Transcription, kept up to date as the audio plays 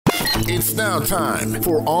It's now time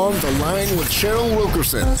for On the Line with Cheryl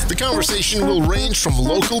Wilkerson. The conversation will range from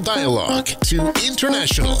local dialogue to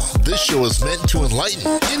international. This show is meant to enlighten,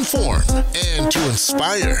 inform, and to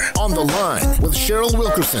inspire. On the Line with Cheryl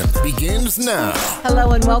Wilkerson begins now.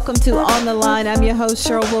 Hello and welcome to On the Line. I'm your host,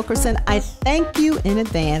 Cheryl Wilkerson. I thank you in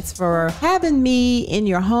advance for having me in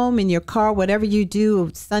your home, in your car, whatever you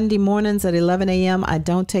do Sunday mornings at 11 a.m. I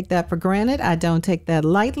don't take that for granted. I don't take that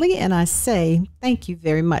lightly. And I say thank you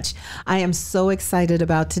very much. I am so excited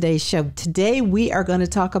about today's show. Today, we are going to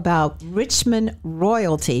talk about Richmond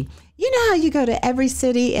royalty. You know how you go to every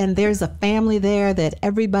city and there's a family there that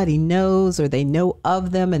everybody knows, or they know of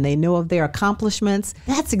them and they know of their accomplishments?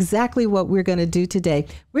 That's exactly what we're going to do today.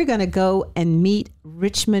 We're going to go and meet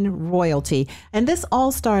Richmond royalty. And this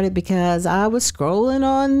all started because I was scrolling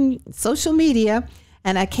on social media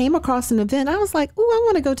and I came across an event. I was like, oh, I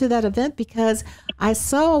want to go to that event because I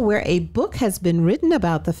saw where a book has been written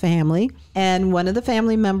about the family. And one of the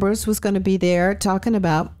family members was going to be there talking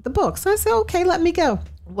about the book. So I said, okay, let me go.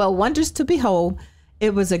 Well, wonders to behold,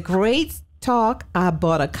 it was a great talk. I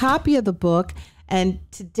bought a copy of the book. And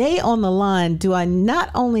today on the line, do I not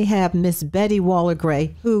only have Miss Betty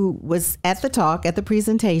Waller-Gray, who was at the talk, at the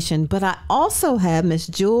presentation, but I also have Miss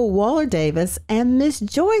Jewel Waller-Davis and Miss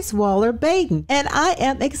Joyce Waller-Baden. And I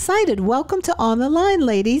am excited. Welcome to On the Line,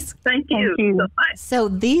 ladies. Thank you so much. So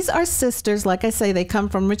these are sisters. Like I say, they come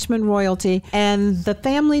from Richmond royalty, and the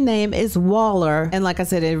family name is Waller. And like I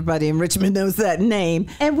said, everybody in Richmond knows that name.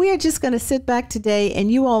 And we are just going to sit back today,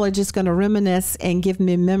 and you all are just going to reminisce and give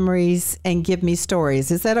me memories and give me stories.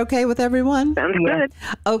 Is that okay with everyone? Sounds good.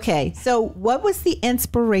 Okay. So what was the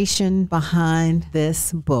inspiration behind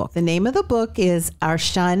this book? The name of the book is Our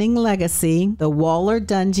Shining Legacy, The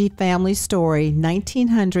Waller-Dungy Family Story,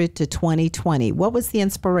 1900 to 2020. What was the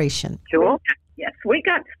inspiration? Sure. Yes, we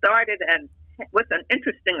got started with an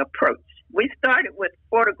interesting approach. We started with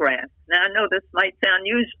photographs. Now, I know this might sound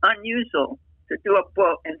unusual to do a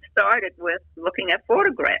book, and started with looking at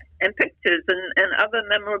photographs and pictures and other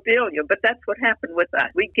memorabilia. But that's what happened with us.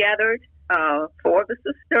 We gathered four of the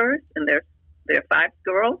sisters, and there are five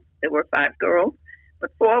girls. There were five girls,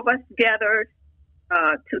 but four of us gathered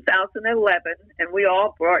 2011, and we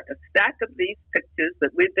all brought a stack of these pictures that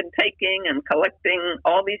we've been taking and collecting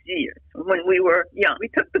all these years when we were young. We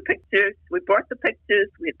took the pictures, we brought the pictures,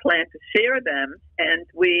 we had planned to share them, and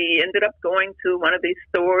we ended up going to one of these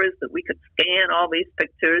stores that we could scan all these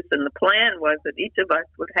pictures, and the plan was that each of us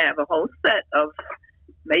would have a whole set of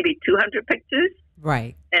maybe 200 pictures,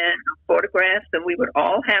 right, and photographs, and we would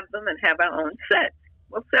all have them and have our own set.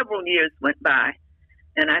 Well, several years went by,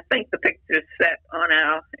 and I think the pictures set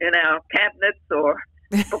in our cabinets or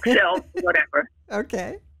bookshelves, whatever.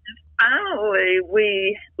 Okay. Finally,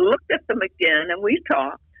 we looked at them again and we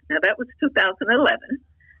talked. Now, that was 2011,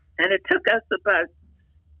 and it took us about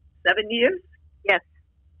 7 years. Yes.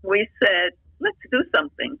 We said, let's do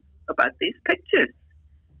something about these pictures.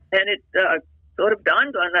 And it sort of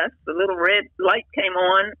dawned on us. The little red light came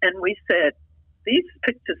on, and we said, these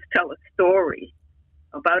pictures tell a story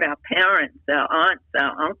about our parents, our aunts,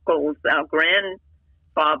 our uncles, our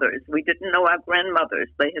grandfathers. We didn't know our grandmothers.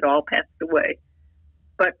 They had all passed away.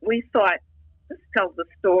 But we thought, this tells a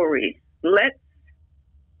story. Let's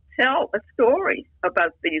tell a story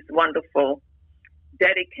about these wonderful,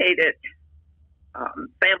 dedicated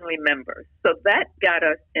family members. So that got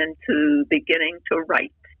us into beginning to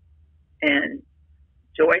write. And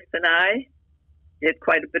Joyce and I did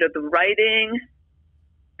quite a bit of the writing.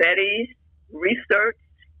 Betty researched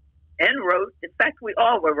and wrote. In fact, we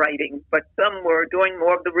all were writing, but some were doing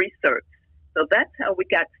more of the research. So that's how we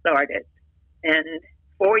got started. And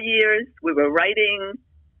 4 years, we were writing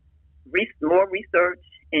more research,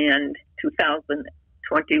 and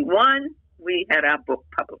 2021, we had our book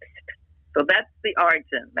published. So that's the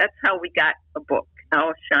origin. That's how we got a book,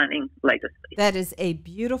 Our Shining Legacy. That is a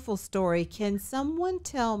beautiful story. Can someone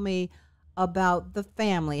tell me about the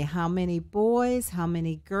family? How many boys, how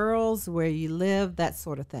many girls, where you live, that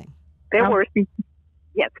sort of thing? There were,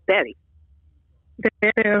 yes, Betty.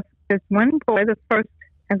 There's one boy, the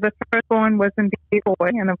firstborn was indeed a boy,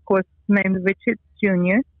 and of course named Richard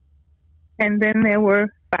Jr. And then there were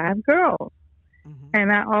five girls. Mm-hmm.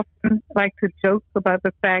 And I often like to joke about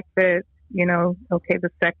the fact that, okay, the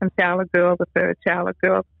second child a girl, the third child a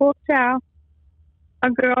girl, fourth child a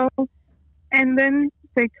girl, and then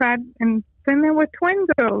they tried, and then there were twin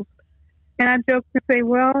girls. And I joke to say,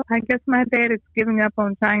 well, I guess my dad is giving up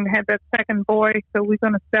on trying to have that second boy, so we're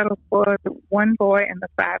going to settle for the one boy and the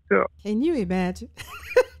five girls. Can you imagine?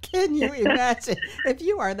 Can you imagine? If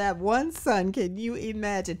you are that one son, can you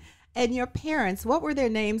imagine? And your parents, what were their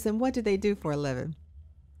names and what did they do for a living?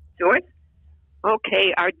 Joyce?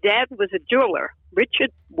 Okay, our dad was a jeweler.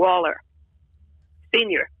 Richard Waller,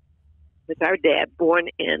 Sr. was our dad, born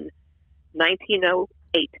in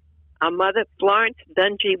 1908. Our mother, Florence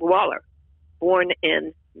Dungy Waller, born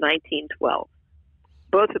in 1912.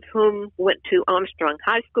 Both of whom went to Armstrong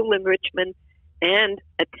High School in Richmond and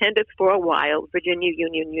attended for a while Virginia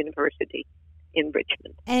Union University in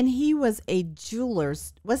Richmond. And he was a jeweler.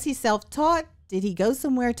 Was he self-taught? Did he go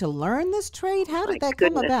somewhere to learn this trade? How did that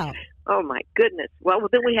come about? Oh, my goodness. Well,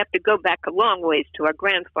 then we have to go back a long ways to our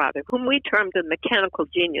grandfather, whom we termed a mechanical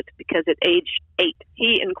genius because at age 8,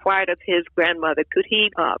 he inquired of his grandmother, could he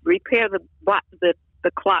repair the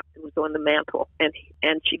clock that was on the mantle, and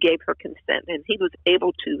she gave her consent, and he was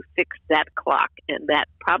able to fix that clock, and that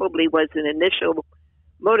probably was an initial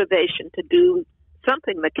motivation to do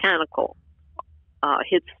something mechanical.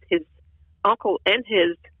 His uncle and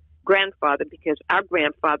his grandfather, because our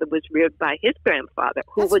grandfather was reared by his grandfather,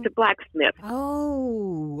 who was a blacksmith.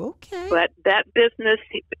 Oh, okay. But that business,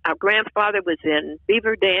 our grandfather was in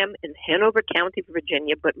Beaver Dam in Hanover County,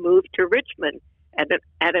 Virginia, but moved to Richmond at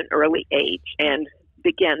an early age and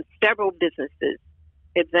began several businesses,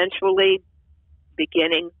 eventually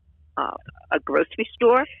beginning a grocery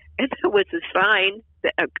store. And there was a sign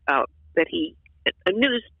a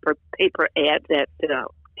newspaper ad that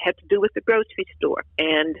had to do with the grocery store.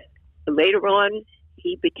 And later on,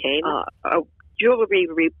 he became a jewelry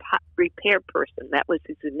repair person. That was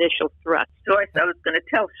his initial thrust. Joyce, I was going to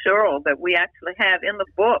tell Cheryl that we actually have in the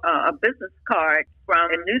book a business card from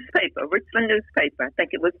a newspaper, Richmond newspaper. I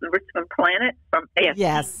think it was the Richmond Planet from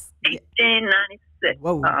 1896.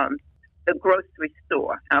 Whoa. The grocery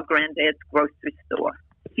store, our granddad's grocery store.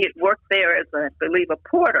 He had worked there as, I believe, a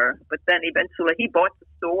porter, but then eventually he bought the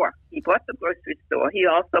store. He bought the grocery store. He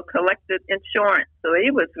also collected insurance. So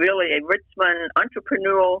he was really a Richmond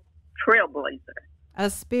entrepreneurial trailblazer. A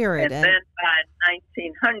spirit. And then by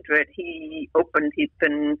 1900, he'd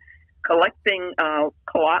been collecting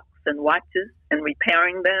clocks and watches and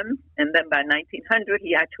repairing them. And then by 1900,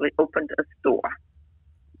 he actually opened a store.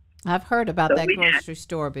 I've heard about that grocery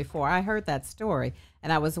store before. I heard that story,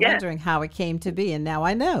 and I was wondering how it came to be, and now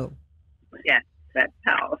I know. Yes, that's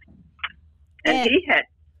how. And he had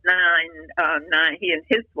nine. He and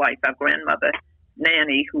his wife, our grandmother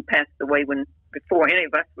Nanny, who passed away before any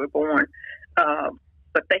of us were born.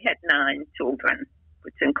 But they had 9 children,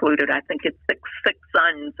 which included, I think, it's six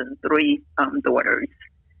sons and 3 daughters.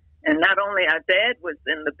 And not only our dad was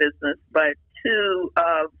in the business, but 2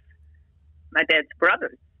 of my dad's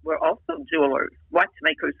brothers were also jewelers,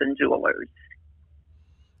 watchmakers and jewelers.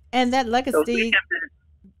 And that legacy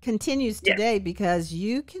continues today because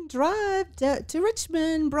you can drive to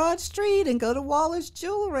Richmond, Broad Street, and go to Waller's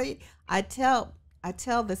Jewelry. I tell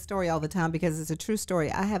this story all the time because it's a true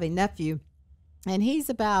story. I have a nephew, and he's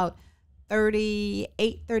about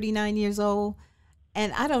 38, 39 years old.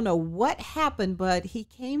 And I don't know what happened, but he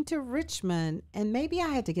came to Richmond, and maybe I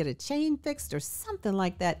had to get a chain fixed or something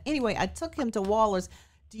like that. Anyway, I took him to Waller's.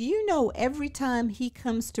 Do you know every time he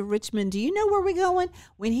comes to Richmond, do you know where we're going?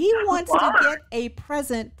 When he wants to get a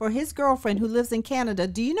present for his girlfriend who lives in Canada,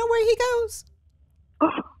 do you know where he goes?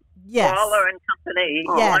 Yes. Waller and Company.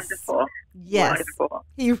 Yes. Wonderful. Yes. Wonderful.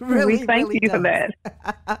 He really, we thank really you does. for that.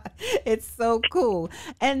 It's so cool.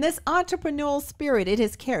 And this entrepreneurial spirit, it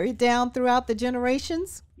has carried down throughout the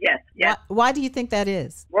generations? Yes, yes. Why do you think that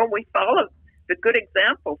is? Well, we followed the good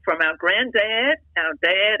example from our granddad, our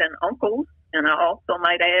dad, and uncles. And I also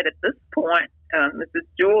might add at this point, this is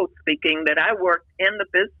Jules speaking, that I worked in the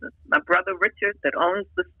business. My brother Richard, that owns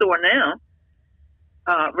the store now,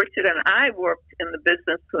 Richard and I worked in the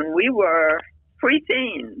business when we were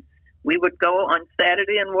preteens. We would go on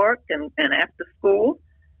Saturday and work and after school.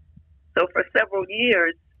 So for several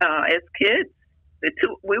years as kids,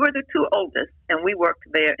 we were the 2 oldest, and we worked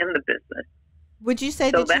there in the business. Would you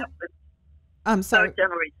say so that was I'm sorry. 3rd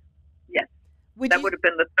generation. Yes. Would have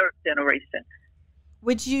been the 3rd generation.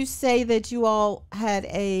 Would you say that you all had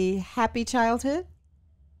a happy childhood?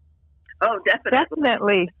 Oh,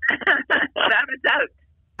 definitely. Without a doubt.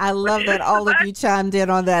 I love that all of you chimed in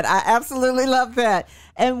on that. I absolutely love that.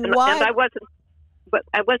 And why? And I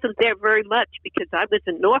wasn't there very much because I was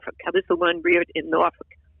in Norfolk. I was the one reared in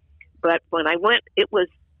Norfolk. But when I went, it was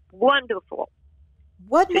wonderful.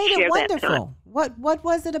 What made it wonderful? What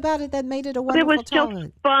was it about it that made it a wonderful childhood? There was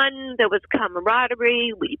just fun. There was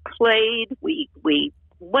camaraderie. We played. We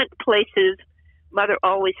went places. Mother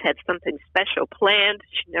always had something special planned.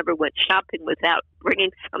 She never went shopping without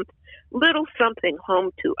bringing some little something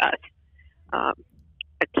home to us, a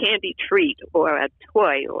candy treat or a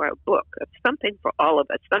toy or a book, something for all of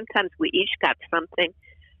us. Sometimes we each got something.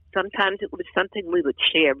 Sometimes it was something we would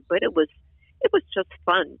share, but it was just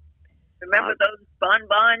fun. Remember those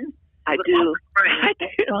bonbons? I do.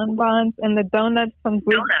 Bonbons and the donuts from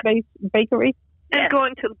Greek Bakery. And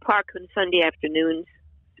going to the park on Sunday afternoons,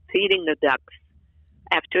 feeding the ducks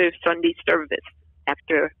after Sunday service,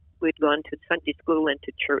 after we'd gone to Sunday school and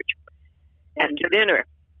to church, after dinner.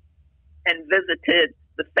 And visited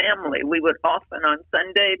the family. We would often on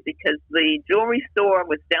Sunday, because the jewelry store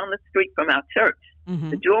was down the street from our church.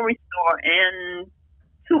 Mm-hmm. The jewelry store and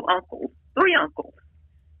three uncles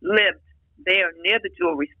lived there near the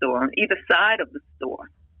jewelry store on either side of the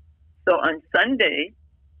store. So on Sunday,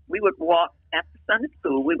 we would walk after Sunday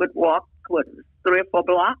school. We would walk 3 or 4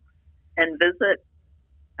 blocks and visit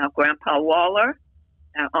our Grandpa Waller,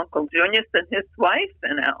 our Uncle Junius and his wife,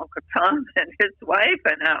 and our Uncle Tom and his wife,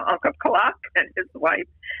 and our Uncle Clark and his wife.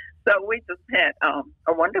 So we just had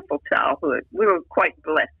a wonderful childhood. We were quite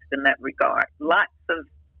blessed in that regard. Lots of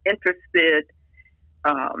interested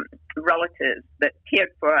relatives that cared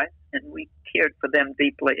for us, and we cared for them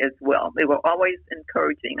deeply as well. They were always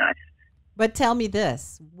encouraging us. But tell me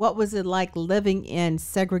this, what was it like living in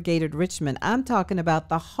segregated Richmond? I'm talking about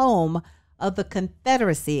the home of the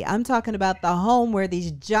Confederacy. I'm talking about the home where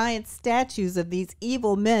these giant statues of these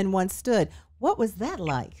evil men once stood. What was that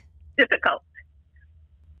like? Difficult.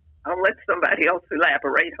 I'll let somebody else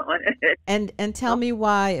elaborate on it. And tell me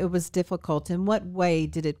why it was difficult. In what way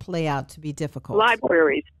did it play out to be difficult?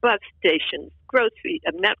 Libraries, bus stations,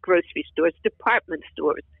 not grocery stores, department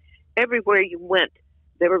stores. Everywhere you went,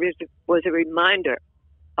 there was a reminder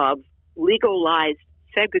of legalized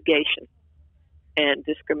segregation and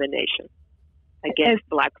discrimination against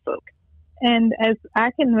Black folk. And as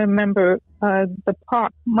I can remember, the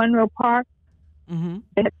park, Monroe Park, mm-hmm.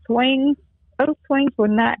 It had swings. Those swings were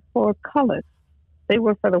not for colors. They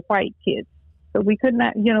were for the white kids. So we could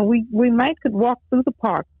not, we might could walk through the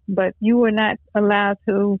park, but you were not allowed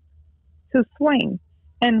to swing.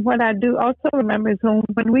 And what I do also remember is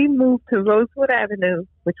when we moved to Rosewood Avenue,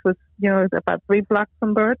 which was, about 3 blocks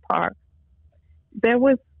from Byrd Park, there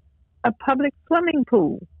was a public swimming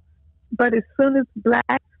pool. But as soon as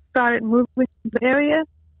blacks started moving to the area,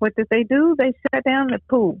 what did they do? They shut down the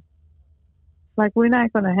pool. Like, we're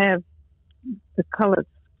not going to have the colored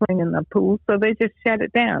swing in the pool, so they just shut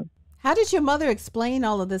it down. How did your mother explain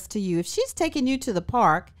all of this to you? If she's taking you to the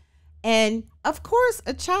park, and of course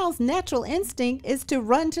a child's natural instinct is to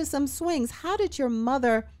run to some swings, how did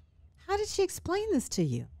she explain this to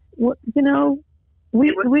you? Well,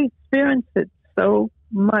 we experienced it so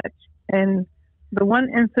much, and the one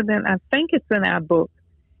incident, I think it's in our book,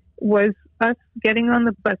 was us getting on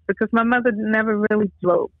the bus, because my mother never really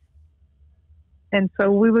drove. And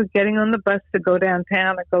so we were getting on the bus to go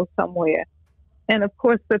downtown or go somewhere. And of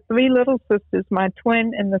course, the 3 little sisters, my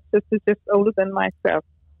twin and the sister just older than myself,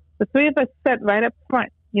 the 3 of us sat right up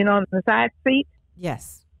front, on the side seat.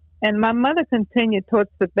 Yes. And my mother continued towards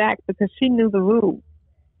the back because she knew the rules.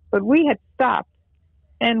 But we had stopped.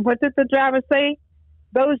 And what did the driver say?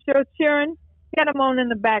 Those you're cheering, get them on in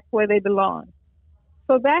the back where they belong.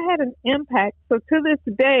 So that had an impact. So to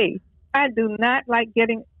this day, I do not like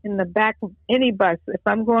getting in the back of any bus. If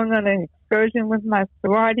I'm going on an excursion with my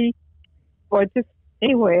sorority or just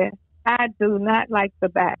anywhere, I do not like the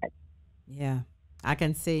back. Yeah, I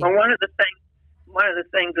can see. Well, one of the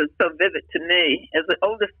things that's so vivid to me, as the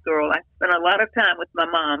oldest girl, I spent a lot of time with my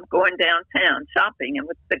mom going downtown shopping, and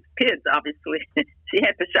with 6 kids, obviously, she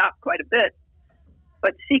had to shop quite a bit.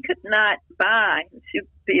 But she could not buy. She'd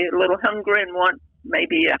be a little hungry and want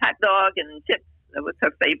maybe a hot dog and chips. That was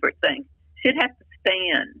her favorite thing. She'd have to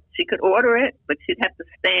stand. She could order it, but she'd have to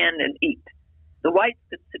stand and eat. The whites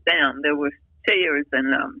could sit down. There were chairs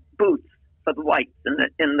and booths for the whites in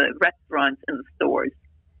the restaurants and the stores.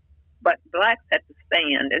 But blacks had to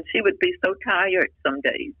stand, and she would be so tired some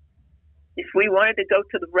days. If we wanted to go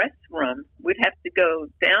to the restroom, we'd have to go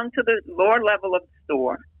down to the lower level of the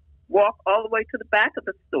store, walk all the way to the back of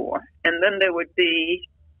the store, and then there would be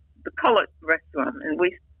the colored restroom, and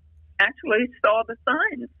we actually saw the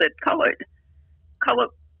signs that colored.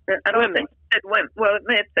 I don't think it said women. Well, it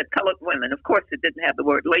may have said colored women. Of course, it didn't have the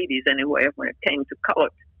word ladies anywhere when it came to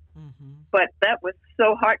colored. Mm-hmm. But that was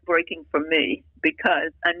so heartbreaking for me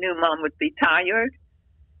because I knew Mom would be tired.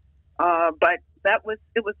 But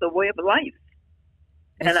it was the way of life.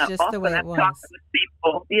 It's and just the way it was. Talked with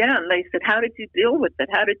people, and they said, "How did you deal with it?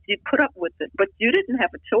 How did you put up with it?" But you didn't have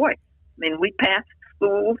a choice. I mean, we passed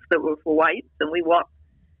schools that were for whites, and we walked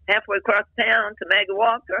halfway across town to Maggie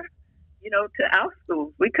Walker, to our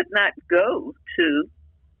schools. We could not go to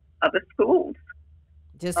other schools.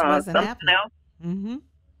 Just wasn't happening. Else. Mm-hmm.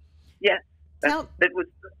 Yes, it was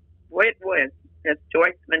the way it was. as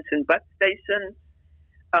Joyce mentioned, bus stations.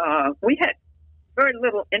 We had very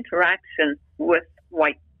little interaction with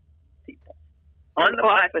white people on the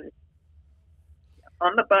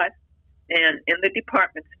bus and in the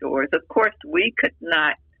department stores. Of course, we could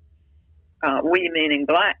not, we meaning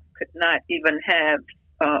blacks, could not even have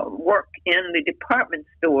work in the department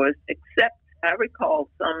stores, except I recall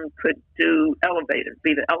some could do elevators,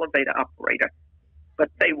 be the elevator operator.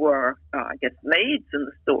 But they were, I guess, maids in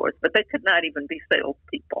the stores, but they could not even be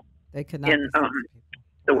salespeople. They could not in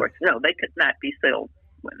stores. No, they could not be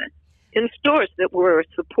saleswomen. In stores that were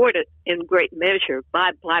supported in great measure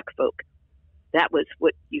by black folk. That was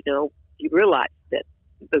what, you realized that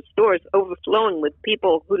the stores overflowing with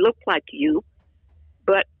people who looked like you,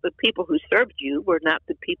 but the people who served you were not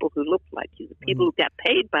the people who looked like you. The people who got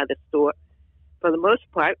paid by the store, for the most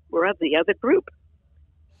part, were of the other group.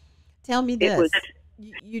 Tell me this.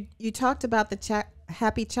 You talked about the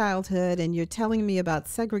happy childhood, and you're telling me about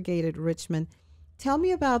segregated Richmond. Tell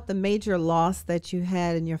me about the major loss that you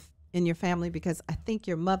had in your family, because I think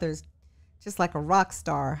your mother's just like a rock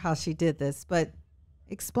star, how she did this. But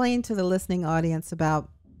explain to the listening audience about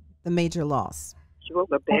the major loss. Sure,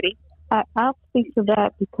 Betty. I'll speak to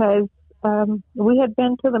that because we had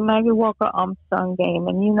been to the Maggie Walker Armstrong game,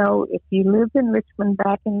 and if you lived in Richmond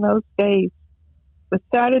back in those days, the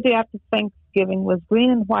Saturday after Thanksgiving was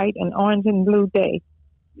green and white and orange and blue day.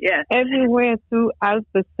 Yes. Everywhere throughout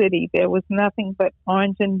the city, there was nothing but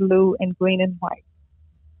orange and blue and green and white.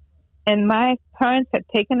 And my parents had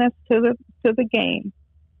taken us to the game,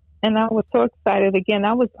 and I was so excited. Again,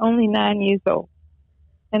 I was only 9 years old.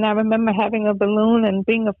 And I remember having a balloon and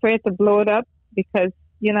being afraid to blow it up because,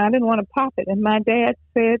 I didn't want to pop it. And my dad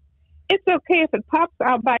said, "It's okay if it pops,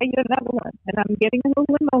 I'll buy you another one." And I'm getting a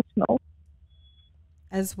little emotional.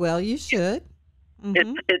 As well, you should.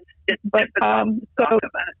 Mm-hmm. But so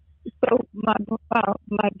my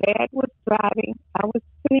dad was driving. I was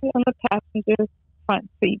sitting on the passenger front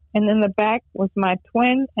seat, and in the back was my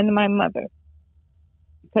twin and my mother,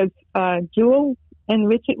 because Jewel and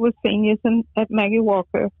Richard were seniors at Maggie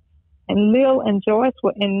Walker, and Lil and Joyce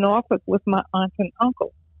were in Norfolk with my aunt and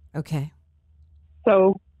uncle. Okay.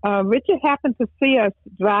 So Richard happened to see us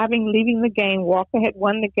driving, leaving the game. Walker had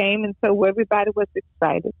won the game, and so everybody was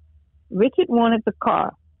excited. Richard wanted the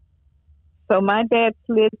car. So my dad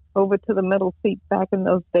slid over to the middle seat. Back in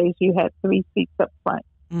those days, you had 3 seats up front.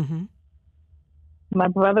 Mm-hmm. My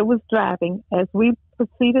brother was driving. As we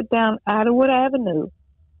proceeded down Idlewood Avenue,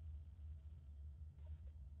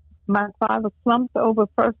 my father slumped over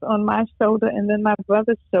first on my shoulder and then my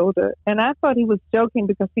brother's shoulder. And I thought he was joking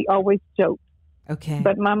because he always joked. Okay.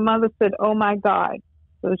 But my mother said, "Oh, my God."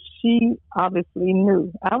 So she obviously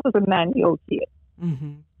knew. I was a 9-year-old kid.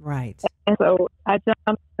 Mm-hmm. Right. And so I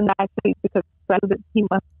jumped in the back seat because I thought that he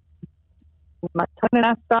must. My twin and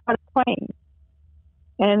I started playing.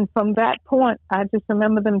 And from that point, I just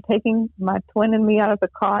remember them taking my twin and me out of the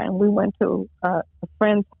car, and we went to a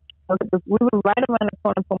friend's. We were right around the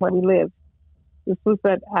corner from where we lived. This was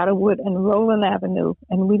at Idlewood and Roland Avenue,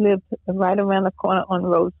 and we lived right around the corner on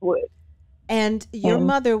Rosewood. And your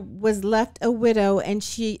mother was left a widow,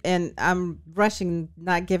 and I'm rushing,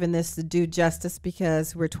 not giving this the due justice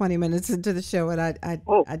because we're 20 minutes into the show, and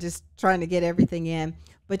I just trying to get everything in.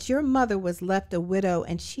 But your mother was left a widow,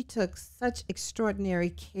 and she took such extraordinary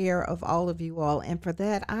care of all of you all. And for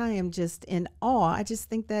that, I am just in awe. I just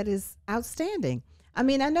think that is outstanding. I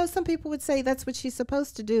mean, I know some people would say that's what she's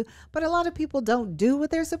supposed to do, but a lot of people don't do what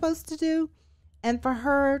they're supposed to do. And for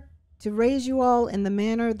her to raise you all in the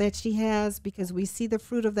manner that she has, because we see the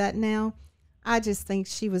fruit of that now, I just think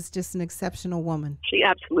she was just an exceptional woman. She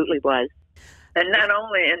absolutely was. And not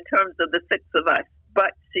only in terms of the 6 of us,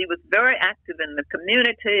 but she was very active in the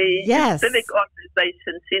community, yes, civic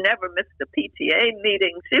organizations. She never missed a PTA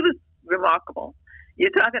meeting. She was remarkable.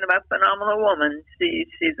 You're talking about a phenomenal woman.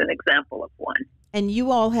 She's an example of one. And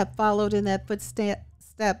you all have followed in that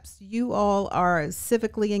footsteps. You all are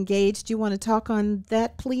civically engaged. Do you want to talk on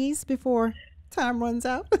that, please, before time runs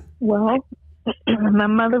out? Well, my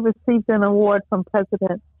mother received an award from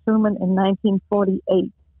President Truman in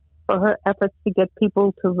 1948 for her efforts to get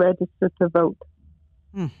people to register to vote.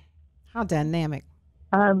 How dynamic.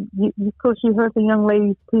 Of course, you heard the young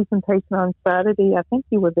lady's presentation on Saturday. I think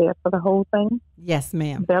you were there for the whole thing. Yes,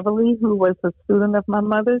 ma'am. Beverly, who was a student of my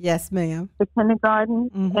mother's. Yes, ma'am. The kindergarten.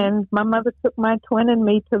 Mm-hmm. And my mother took my twin and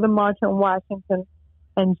me to the March on Washington.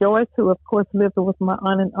 And Joyce, who, of course, lived with my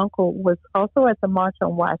aunt and uncle, was also at the March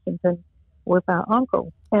on Washington with our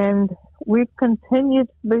uncle. And we've continued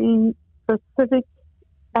the civic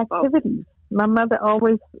activities. My mother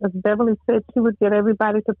always, as Beverly said, she would get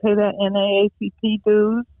everybody to pay their NAACP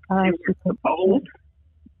dues. She proposed.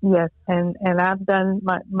 Yes, and I've done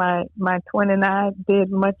my twin and I did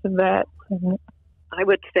much of that. I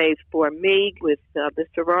would say for me, with the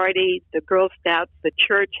sorority, the Girl Scouts, the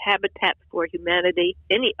church, Habitat for Humanity,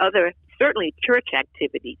 any other, certainly church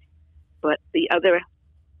activities, but the other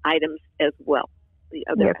items as well, the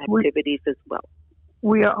other activities as well.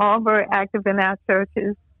 We are all very active in our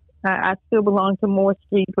churches. I still belong to Moore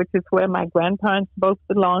Street, which is where my grandparents both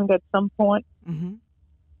belonged at some point. Mm-hmm.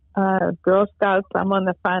 Girl Scouts, I'm on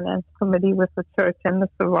the finance committee with the church and the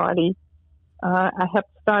sorority. I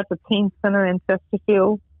helped start the Teen Center in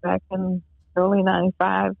Chesterfield back in early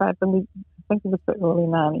 95, I believe. I think it was the early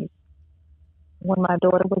 90s when my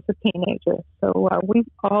daughter was a teenager. So we've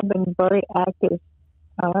all been very active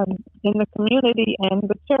in the community and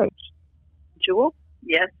the church. Jewel?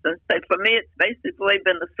 Yes, and so for me, it's basically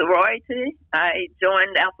been the sorority. I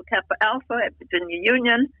joined Alpha Kappa Alpha at Virginia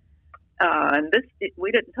Union. And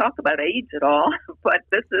we didn't talk about age at all, but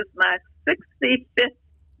this is my 65th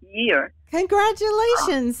year.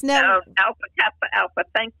 Congratulations! Now, Alpha Kappa Alpha,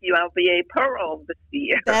 thank you. I'll be a Pearl this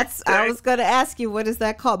year. I was going to ask you, what is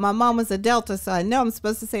that called? My mom was a Delta, so I know I'm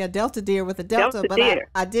supposed to say a Delta deer with a Delta, but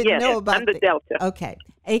I didn't know about I'm the Delta. Okay,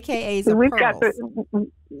 AKA's a We've Pearls.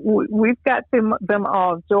 got them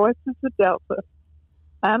all. Joyce is the Delta.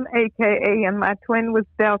 I'm AKA, and my twin was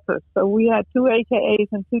Delta. So we had 2 AKAs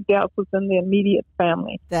and 2 Deltas in the immediate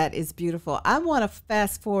family. That is beautiful. I want to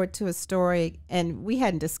fast forward to a story, and we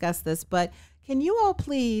hadn't discussed this, but can you all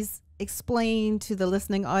please explain to the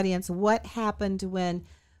listening audience what happened when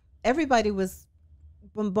everybody was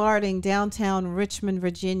bombarding downtown Richmond,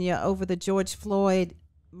 Virginia over the George Floyd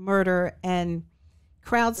murder, and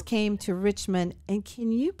crowds came to Richmond? And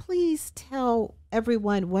can you please tell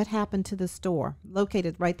everyone what happened to the store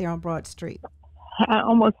located right there on Broad Street? I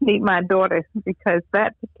almost need my daughter, because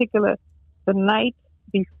the night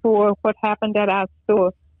before what happened at our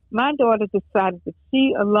store, my daughter decided that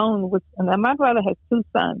she alone was, and my brother has 2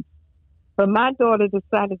 sons, but my daughter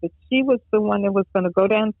decided that she was the one that was going to go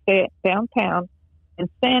downtown and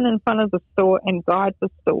stand in front of the store and guard the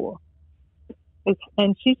store.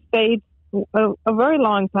 And she stayed a very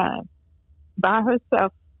long time by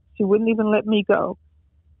herself. She wouldn't even let me go.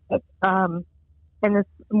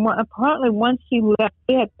 Apparently once she left,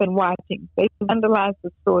 they had been watching. They vandalized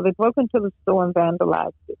the store. They broke into the store and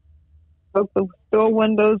vandalized it. Broke the store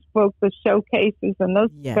windows, broke the showcases, and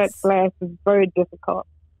those glass is very difficult.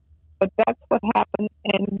 But that's what happened.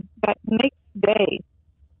 And that next day,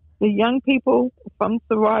 the young people from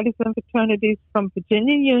sororities and fraternities from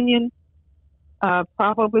Virginia Union,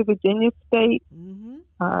 probably Virginia State,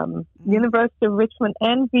 University of Richmond,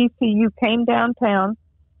 and VCU came downtown,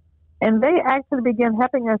 and they actually began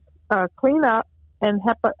helping us clean up and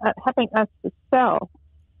helping us to sell.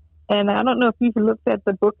 And I don't know if you've looked at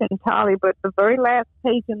the book entirely, but the very last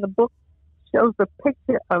page in the book shows a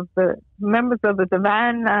picture of the members of the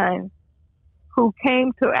Divine Nine who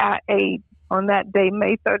came to our aid on that day,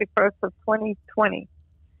 May 31st of 2020.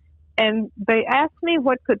 And they asked me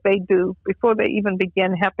what could they do before they even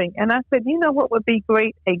began helping. And I said, you know what would be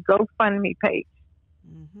great? A GoFundMe page.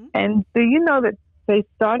 Mm-hmm. And do you know that they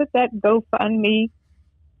started that GoFundMe,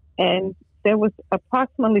 and there was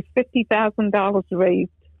approximately $50,000 raised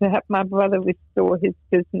to help my brother restore his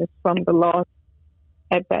business from the loss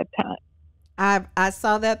at that time. I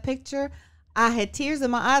saw that picture. I had tears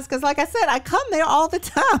in my eyes because, like I said, I come there all the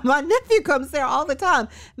time. My nephew comes there all the time.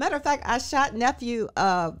 Matter of fact, I shot nephew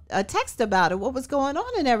a text about it, what was going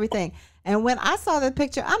on and everything. And when I saw the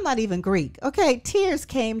picture, I'm not even Greek. Okay, tears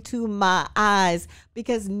came to my eyes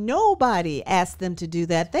because nobody asked them to do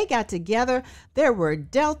that. They got together. There were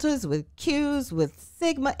Deltas with Qs, with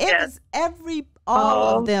Sigma. It was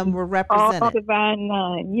all of them were represented. All Divine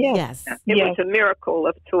Nine, yes. It was a miracle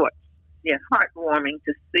of sorts. Yeah, heartwarming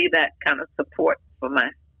to see that kind of support for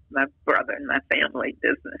my brother and my family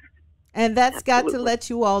business. And that's got to let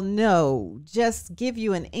you all know, just give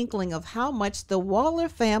you an inkling of how much the Waller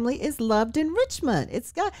family is loved in Richmond.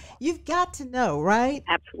 You've got to know, right?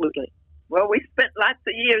 Absolutely. Well, we spent lots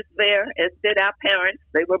of years there, as did our parents.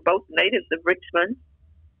 They were both natives of Richmond.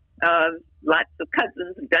 Lots of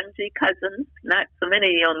cousins, Dungy cousins, not so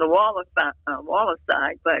many on the Waller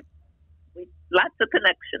side, but lots of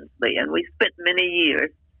connections there, and we spent many years,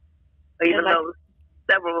 even though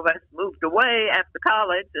several of us moved away after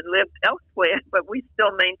college and lived elsewhere, but we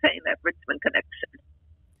still maintain that Richmond connection.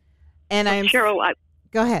 And Cheryl,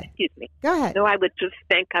 go ahead. Excuse me. Go ahead. No, I was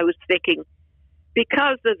thinking,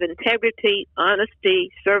 because of integrity, honesty,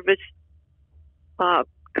 service,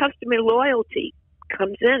 customer loyalty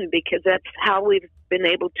comes in, because that's how we've been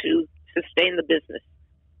able to sustain the business.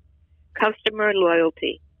 Customer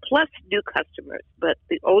loyalty. plus new customers. But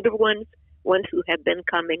the older ones who have been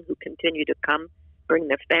coming, who continue to come, bring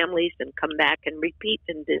their families and come back and repeat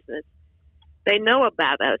in business, they know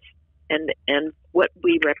about us and what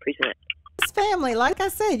we represent. Family, like I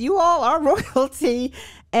said, you all are royalty,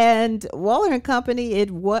 and Waller and Company,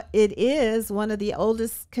 it is one of the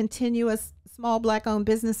oldest continuous small Black-owned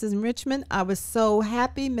businesses in Richmond. I was so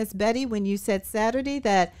happy, Miss Betty, when you said Saturday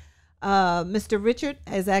that Mr. Richard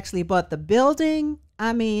has actually bought the building.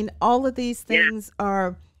 I mean, all of these things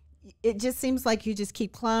are, it just seems like you just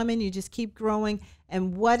keep climbing, you just keep growing,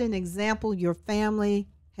 and what an example your family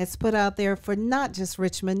has put out there for not just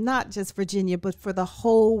Richmond, not just Virginia, but for the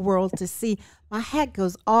whole world to see. My hat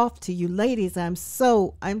goes off to you ladies. I'm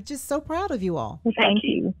just so proud of you all. Thank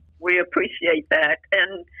you. We appreciate that.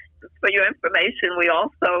 And for your information, we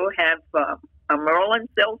also have a Maryland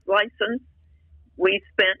sales license. We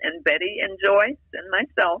spent, and Betty and Joyce and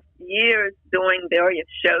myself, years doing various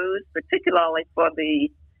shows, particularly for the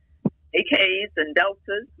AKs and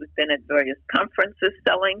Deltas. We've been at various conferences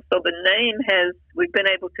selling. So the name we've been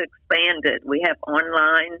able to expand it. We have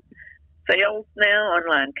online sales now,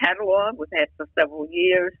 online catalog we've had for several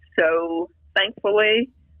years. So thankfully,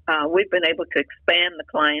 we've been able to expand the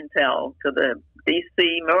clientele to the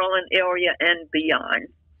D.C., Maryland area and beyond.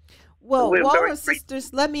 Well, Waller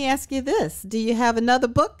Sisters, let me ask you this. Do you have another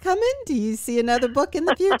book coming? Do you see another book in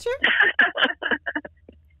the future?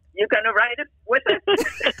 You're going to write it with us?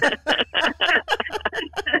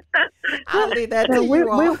 I'll leave that to you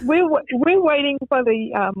all. We're waiting for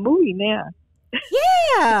the movie now.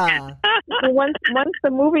 Yeah. So once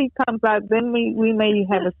the movie comes out, then we may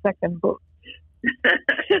have a second book.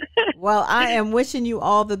 Well, I am wishing you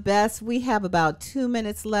all the best. We have about 2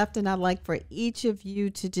 minutes left, and I'd like for each of you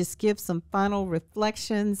to just give some final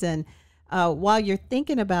reflections. And while you're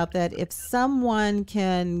thinking about that, if someone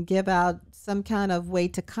can give out some kind of way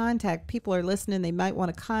to contact, people are listening, they might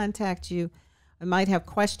want to contact you. They might have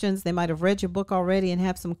questions. They might have read your book already and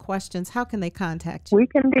have some questions. How can they contact you? We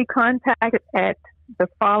can be contacted at the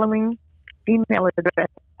following email address,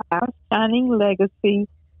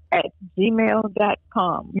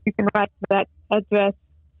 ourshininglegacy@gmail.com. You can write that address,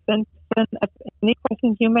 send us any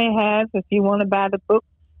questions you may have. If you want to buy the book,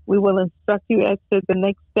 we will instruct you as to the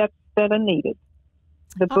next steps that are needed.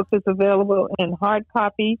 The book is available in hard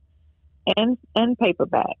copy and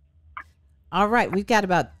paperback. All right. We've got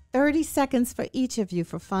about 30 seconds for each of you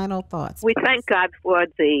for final thoughts. We thank God for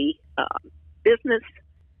the business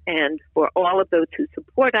and for all of those who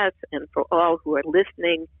support us and for all who are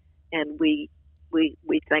listening. And we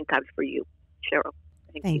thank God for you, Cheryl.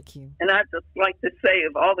 Thank you. And I'd just like to say,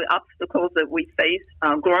 of all the obstacles that we faced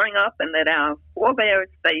growing up and that our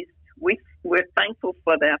forebears faced, we're thankful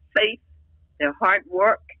for their faith, their hard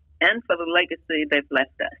work, and for the legacy they've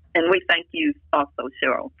left us. And we thank you also,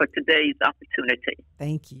 Cheryl, for today's opportunity.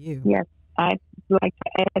 Thank you. Yes, I'd like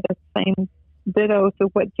to add the same ditto to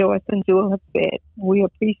what Joyce and Jewel have said. We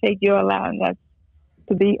appreciate you allowing us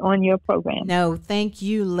to be on your program. No, thank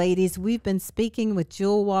you, ladies. We've been speaking with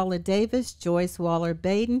Jewel Waller Davis, Joyce Waller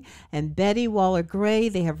Baden, and Betty Waller Gray.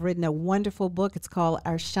 They have written a wonderful book. It's called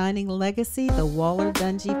Our Shining Legacy, The Waller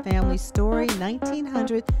Dungy Family Story,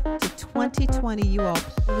 1900 to 2020. You all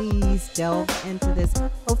please delve into this.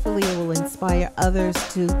 Hopefully it will inspire others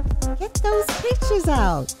to get those pictures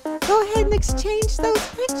out. Go ahead and exchange those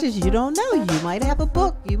pictures. You don't know. You might have a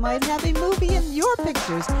book. You might have a movie in your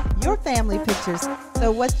pictures, your family pictures.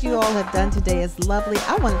 So what you all have done today is lovely.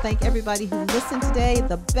 I want to thank everybody who listened today,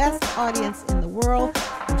 the best audience in the world.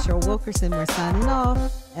 I'm Cheryl Wilkerson. We're signing off.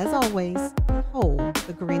 As always, behold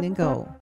the green and gold.